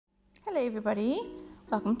Hello everybody,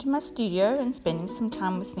 welcome to my studio and spending some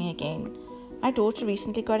time with me again. My daughter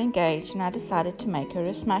recently got engaged and I decided to make her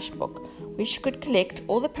a smash book where she could collect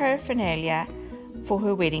all the paraphernalia for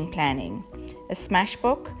her wedding planning. A smash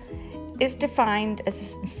book is defined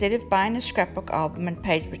as, instead of buying a scrapbook album and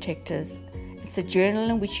page protectors, it's a journal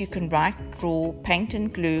in which you can write, draw, paint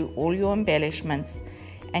and glue all your embellishments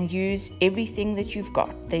and use everything that you've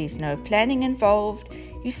got. There is no planning involved.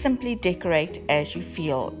 You simply decorate as you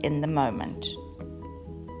feel in the moment.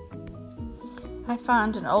 I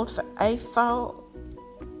found an old A4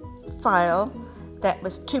 file that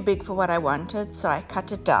was too big for what I wanted, so I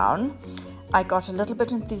cut it down. I got a little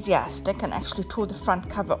bit enthusiastic and actually tore the front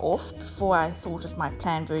cover off before I thought of my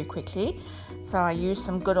plan very quickly. So I used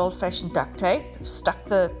some good old-fashioned duct tape, stuck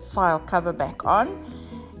the file cover back on,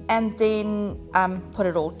 and then put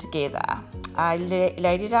it all together. I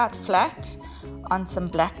laid it out flat on some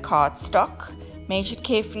black cardstock, measured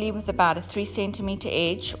carefully with about a 3 centimeter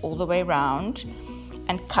edge all the way around,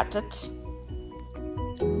 and cut it.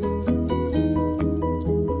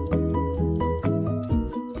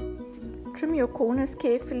 Trim your corners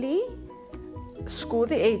carefully, score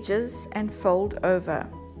the edges and fold over.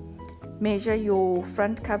 Measure your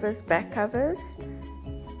front covers, back covers,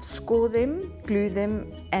 score them, glue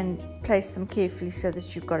them and place them carefully so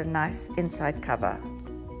that you've got a nice inside cover.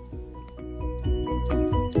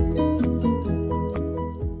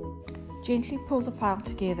 Gently pull the file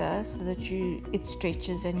together so that it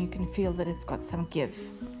stretches and you can feel that it's got some give.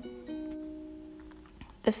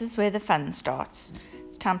 This is where the fun starts.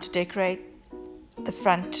 It's time to decorate the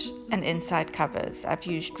front and inside covers. I've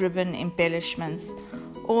used ribbon, embellishments,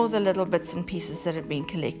 all the little bits and pieces that I've been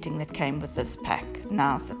collecting that came with this pack.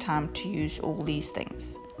 Now's the time to use all these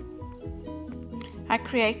things. I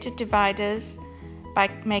created dividers by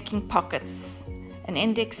making pockets, an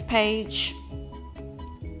index page.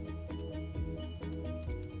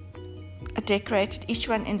 I decorated each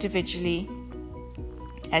one individually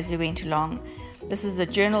as we went along. This is a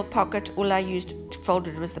journal pocket. All I used to fold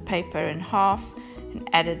it was the paper in half and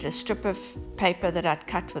added a strip of paper that I'd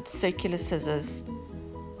cut with circular scissors,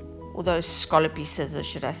 or those scallopy scissors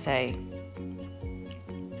should I say.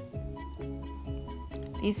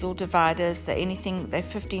 These are dividers. They're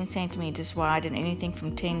 15 centimeters wide and anything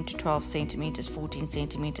from 10 to 12 centimeters, 14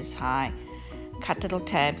 centimeters high. Cut little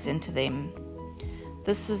tabs into them.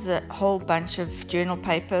 This was a whole bunch of journal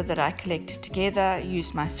paper that I collected together,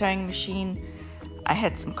 used my sewing machine. I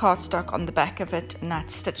had some cardstock on the back of it and I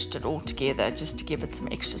stitched it all together just to give it some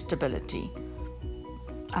extra stability.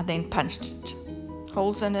 I then punched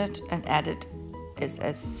holes in it and added as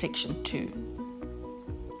section 2.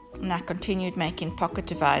 And I continued making pocket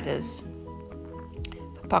dividers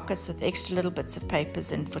for pockets with extra little bits of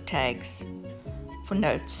papers in for tags, for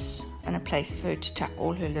notes, and a place for her to tuck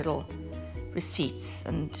all her little receipts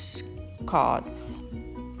and cards.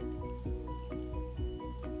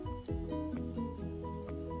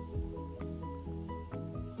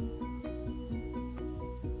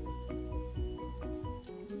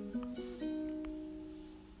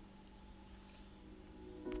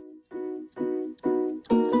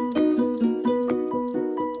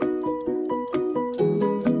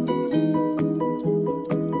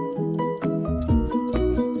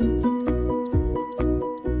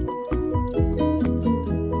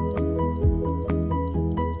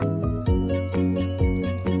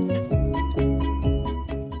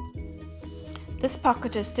 This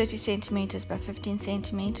pocket is 30 centimeters by 15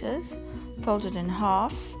 centimeters, folded in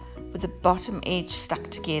half with the bottom edge stuck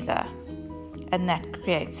together, and that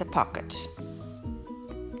creates a pocket.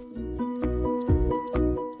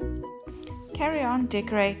 Carry on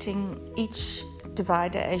decorating each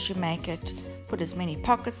divider as you make it. Put as many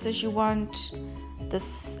pockets as you want.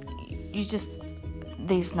 There's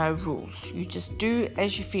no rules. You just do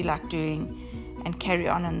as you feel like doing and carry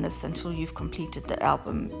on in this until you've completed the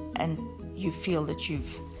album and you feel that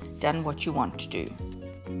you've done what you want to do.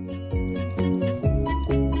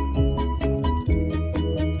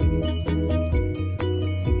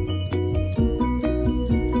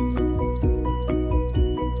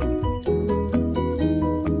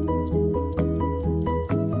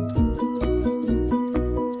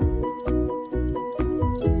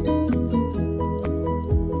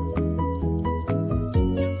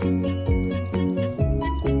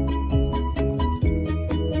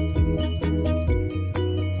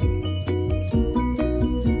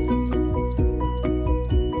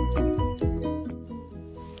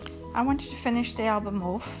 I wanted to finish the album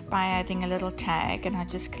off by adding a little tag, and I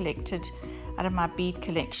just collected out of my bead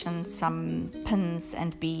collection some pins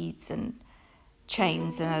and beads and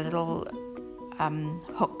chains and a little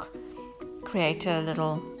hook. Create a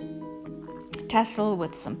little tassel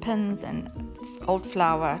with some pins and old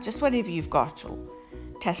flower, just whatever you've got, or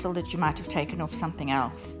tassel that you might have taken off something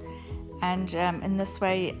else. And in this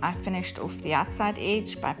way I finished off the outside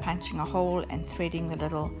edge by punching a hole and threading the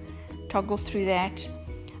little toggle through that.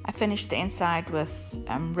 I finished the inside with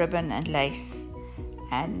ribbon and lace,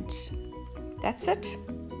 and that's it.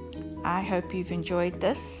 I hope you've enjoyed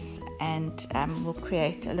this, and we'll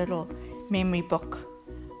create a little memory book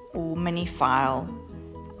or mini file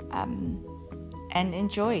and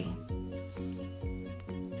enjoy.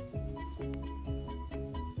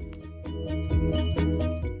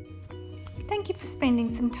 Thank you for spending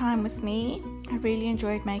some time with me. I really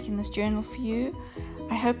enjoyed making this journal for you.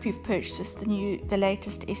 I hope you've purchased the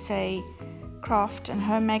latest essay craft and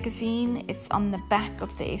home magazine. It's on the back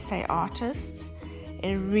of the Essay Artists.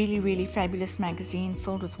 A really fabulous magazine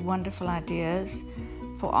filled with wonderful ideas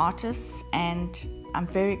for artists, and I'm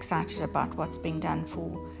very excited about what's being done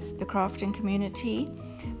for the crafting community.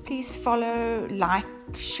 Please follow, like,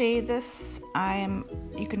 share this.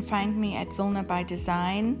 You can find me at Vilna by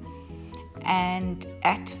Design and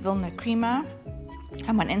at Vilna Crema.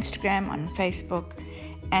 I'm on Instagram, on Facebook,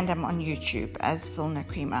 and I'm on YouTube as Vilna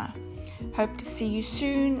Crema. Hope to see you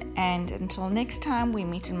soon, and until next time we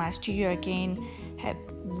meet in my studio again, have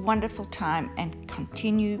a wonderful time and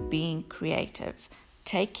continue being creative.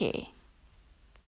 Take care.